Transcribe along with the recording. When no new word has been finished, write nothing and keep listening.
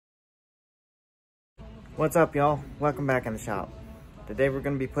What's up, y'all? Welcome back in the shop. Today we're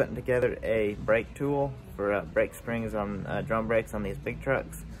going to be putting together a brake tool for brake springs on drum brakes on these big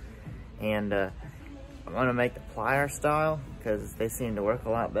trucks. And I'm going to make the plier style because they seem to work a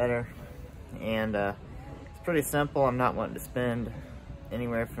lot better. And it's pretty simple. I'm not wanting to spend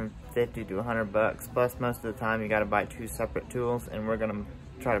anywhere from 50 to 100 bucks. Plus, most of the time you got to buy two separate tools, and we're going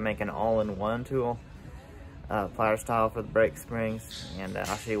to try to make an all-in-one tool. Plier style for the brake springs, and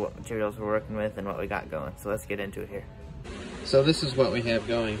I'll show you what materials we're working with and what we got going. So let's get into it here. So this is what we have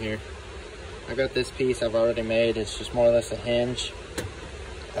going here. I got this piece I've already made. It's just more or less a hinge.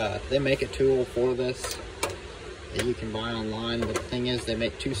 They make a tool for this that you can buy online, but the thing is they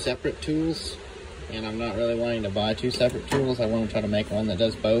make two separate tools, and I'm not really wanting to buy two separate tools. I want to try to make one that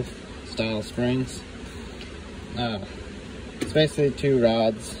does both style springs. It's basically two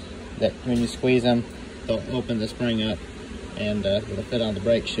rods that when you squeeze them, they'll open the spring up and it'll fit on the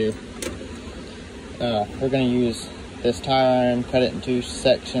brake shoe. We're going to use this tire iron, cut it in two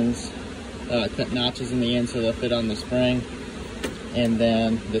sections, cut notches in the end so they'll fit on the spring, and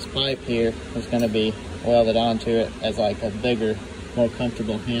then this pipe here is going to be welded onto it as like a bigger, more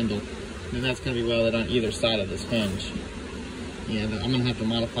comfortable handle, and that's going to be welded on either side of this hinge. And I'm going to have to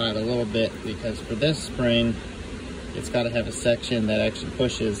modify it a little bit because for this spring it's got to have a section that actually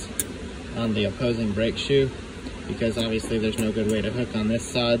pushes on the opposing brake shoe, because obviously there's no good way to hook on this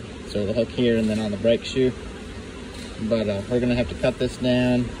side, so it'll hook here and then on the brake shoe. But we're gonna have to cut this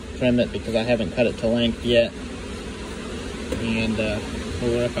down, trim it, because I haven't cut it to length yet, and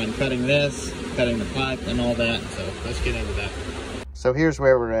we'll work on cutting this, cutting the pipe and all that. So let's get into that. So here's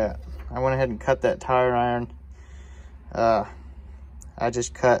where we're at. I went ahead and cut that tire iron. I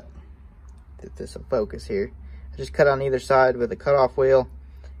just cut, if this will focus here, I just cut on either side with a cutoff wheel,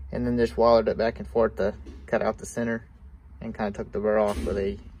 and then just wallowed it back and forth to cut out the center, and kind of took the burr off with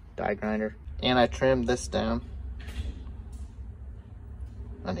a die grinder. And I trimmed this down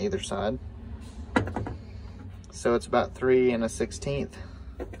on either side, so it's about 3 1/16,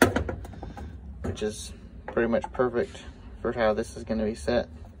 which is pretty much perfect for how this is going to be set.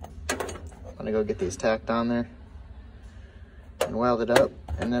 I'm gonna go get these tacked on there and weld it up,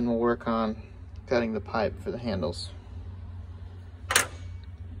 and then we'll work on cutting the pipe for the handles.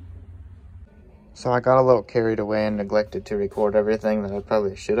 So I got a little carried away and neglected to record everything that I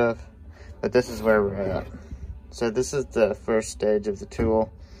probably should have, but this is where we're at. So this is the first stage of the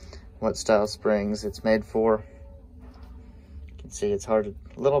tool, what style springs it's made for. You can see it's hard,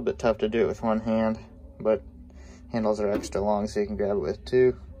 a little bit tough to do it with one hand, but handles are extra long so you can grab it with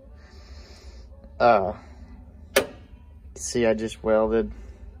two. See, I just welded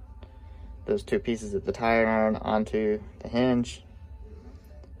those two pieces of the tire iron onto the hinge.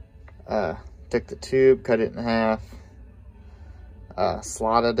 Took the tube, cut it in half,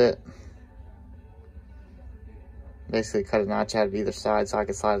 slotted it, basically cut a notch out of either side so I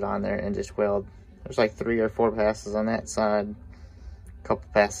could slide it on there and just weld. There's like 3 or 4 passes on that side, a couple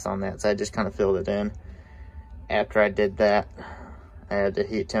passes on that side, just kind of filled it in. After I did that, I had to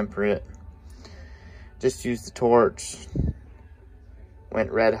heat temper it. Just used the torch,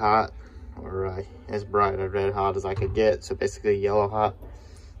 went red hot, or as bright a red hot as I could get, so basically yellow hot.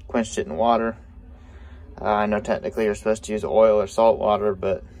 Quenched it in water. I know technically you're supposed to use oil or salt water,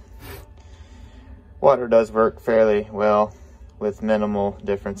 but water does work fairly well with minimal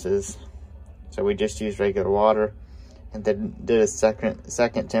differences. So we just used regular water, and then did a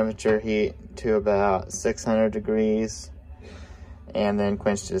second temperature heat to about 600 degrees, and then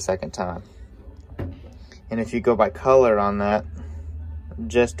quenched it a second time. And if you go by color on that,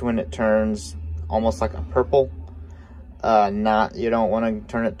 just when it turns almost like a purple, you don't want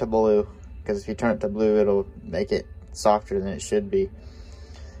to turn it to blue, because if you turn it to blue it'll make it softer than it should be.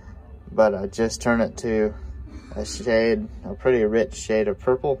 But just turn it to a pretty rich shade of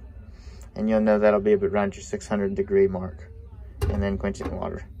purple, and you'll know that'll be around your 600 degree mark, and then quench it in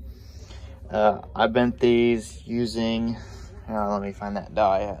water. I bent these using, let me find that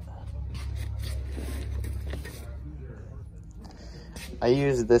die. I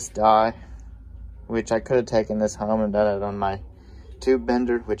used this die, which I could have taken this home and done it on my tube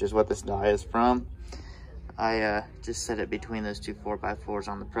bender, which is what this die is from. I just set it between those two 4x4s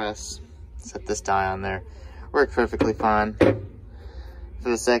on the press, set this die on there. Worked perfectly fine. For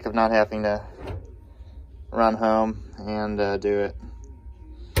the sake of not having to run home and do it,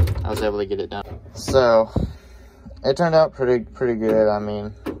 I was able to get it done. So it turned out pretty good. I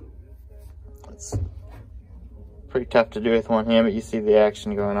mean, it's pretty tough to do with one hand, but you see the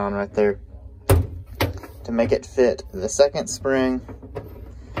action going on right there. To make it fit the second spring,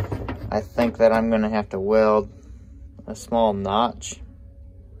 I think that I'm going to have to weld a small notch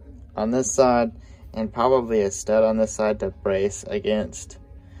on this side and probably a stud on this side to brace against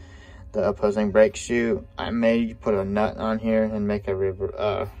the opposing brake shoe. I may put a nut on here and make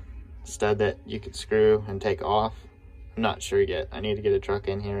a stud that you could screw and take off. I'm not sure yet. I need to get a truck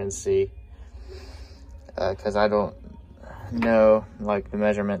in here and see, because I don't know like the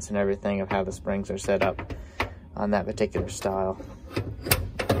measurements and everything of how the springs are set up on that particular style.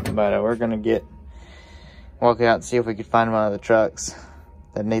 But we're gonna walk out and see if we can find one of the trucks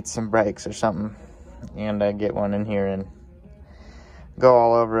that needs some brakes or something, and get one in here and go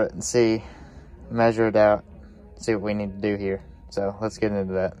all over it and see, measure it out, see what we need to do here. So let's get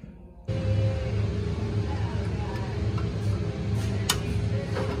into that.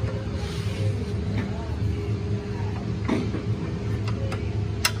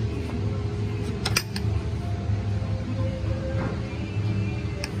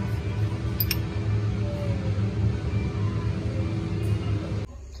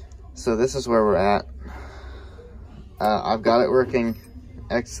 So this is where we're at. I've got it working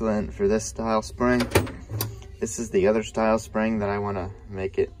excellent for this style spring. This is the other style spring that I want to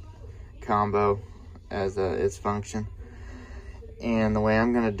make it combo as its function. And the way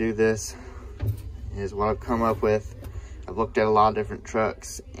I'm going to do this is what I've come up with. I've looked at a lot of different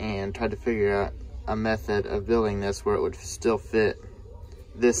trucks and tried to figure out a method of building this where it would still fit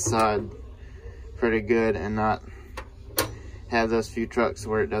this side pretty good and not have those few trucks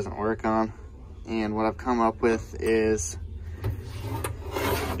where it doesn't work on. And what I've come up with is,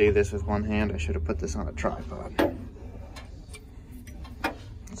 I do this with one hand. I should have put this on a tripod.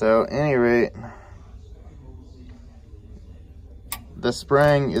 So at any rate, the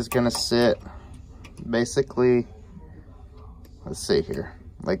spring is gonna sit basically, let's see here,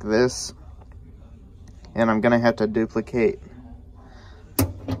 like this. And I'm gonna have to duplicate,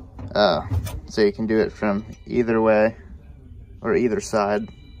 so you can do it from either way or either side,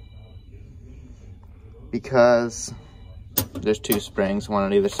 because there's two springs, one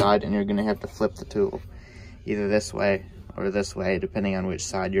on either side, and you're gonna have to flip the tool either this way or this way, depending on which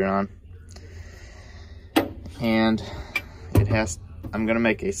side you're on. And I'm gonna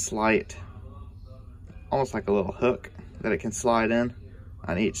make a slight, almost like a little hook that it can slide in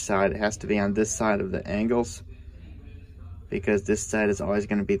on each side. It has to be on this side of the angles, because this side is always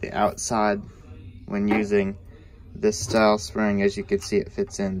gonna be the outside when using this style spring. As you can see, it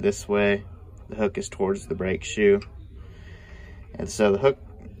fits in this way. The hook is towards the brake shoe. And so the hook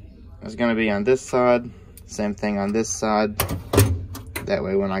is going to be on this side, same thing on this side. That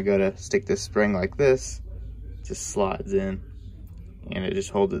way when I go to stick this spring like this, it just slides in and it just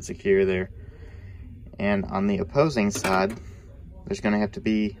holds it secure there. And on the opposing side, there's going to have to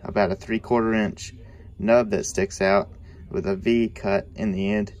be about a 3/4 inch nub that sticks out with a V cut in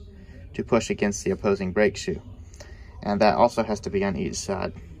the end to push against the opposing brake shoe. And that also has to be on each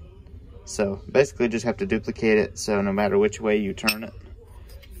side. So basically just have to duplicate it, so no matter which way you turn it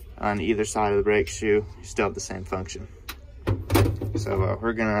on either side of the brake shoe, you still have the same function. So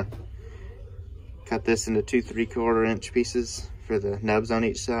we're gonna cut this into 2 3/4 inch pieces for the nubs on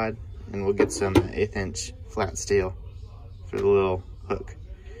each side, and we'll get some 1/8 inch flat steel for the little hook.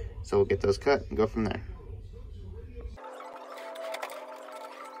 So we'll get those cut and go from there.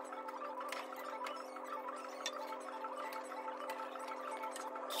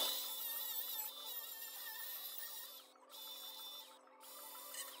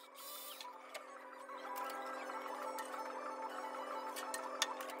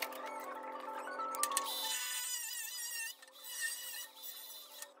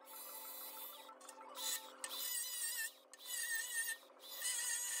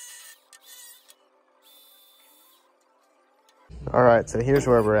 All right, so here's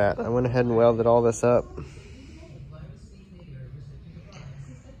where we're at. I went ahead and welded all this up.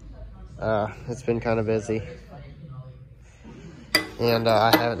 It's been kind of busy, and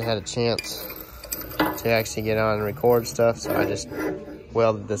I haven't had a chance to actually get on and record stuff, so I just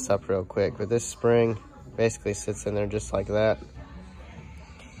welded this up real quick. But this spring basically sits in there just like that,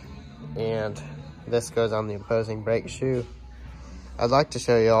 and this goes on the opposing brake shoe. I'd like to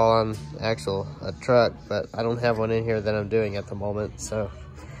show you all on a truck, but I don't have one in here that I'm doing at the moment, so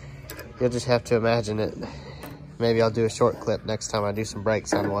you'll just have to imagine it. Maybe I'll do a short clip next time I do some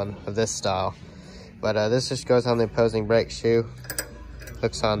brakes on one of this style. But this just goes on the opposing brake shoe,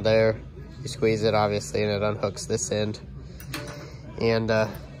 hooks on there. You squeeze it, obviously, and it unhooks this end. And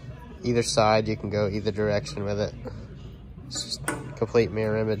either side, you can go either direction with it. It's just a complete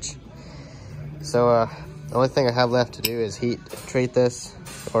mirror image. So the only thing I have left to do is treat this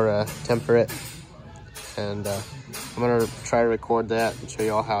or temper it. And I'm gonna try to record that and show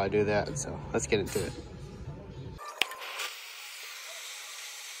you all how I do that. So let's get into it.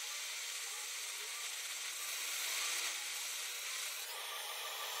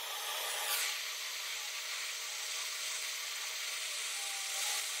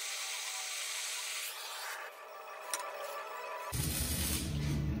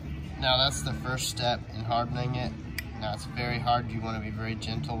 Now that's the first step in hardening it. Now it's very hard, you want to be very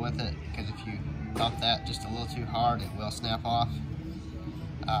gentle with it, because if you bump that just a little too hard, it will snap off.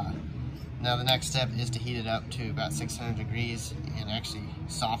 Now the next step is to heat it up to about 600 degrees and actually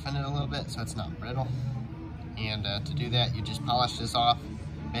soften it a little bit so it's not brittle. And to do that, you just polish this off,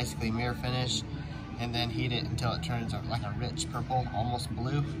 basically mirror finish, and then heat it until it turns like a rich purple, almost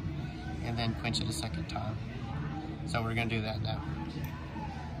blue, and then quench it a second time. So we're gonna do that now.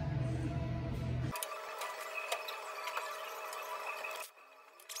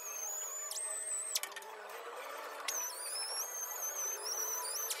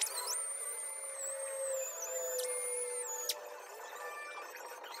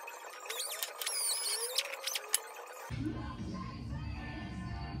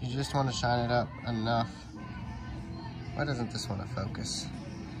 You just want to shine it up enough. Why doesn't this want to focus?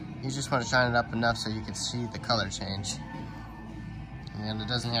 You just want to shine it up enough so you can see the color change. And it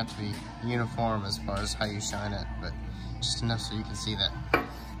doesn't have to be uniform as far as how you shine it, but just enough so you can see that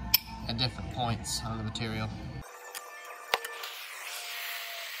at different points on the material.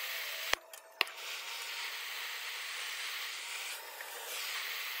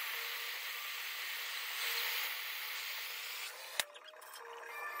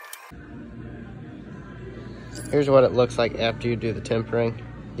 Here's what it looks like after you do the tempering.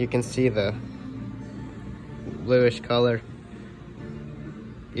 You can see the bluish color.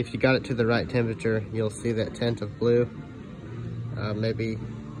 If you got it to the right temperature, you'll see that tint of blue, maybe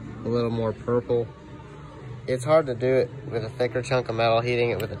a little more purple. It's hard to do it with a thicker chunk of metal heating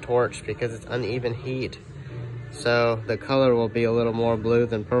it with a torch because it's uneven heat. So the color will be a little more blue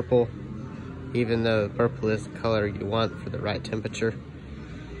than purple, even though purple is the color you want for the right temperature.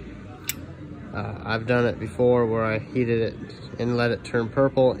 I've done it before where I heated it and let it turn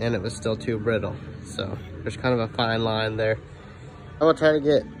purple and it was still too brittle. So there's kind of a fine line there. I'm gonna try to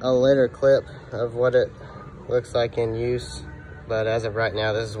get a later clip of what it looks like in use, but as of right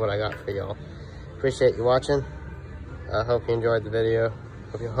now, this is what I got for y'all. Appreciate you watching. I hope you enjoyed the video.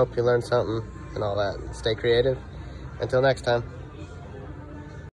 Hope you learned something and all that. Stay creative. Until next time.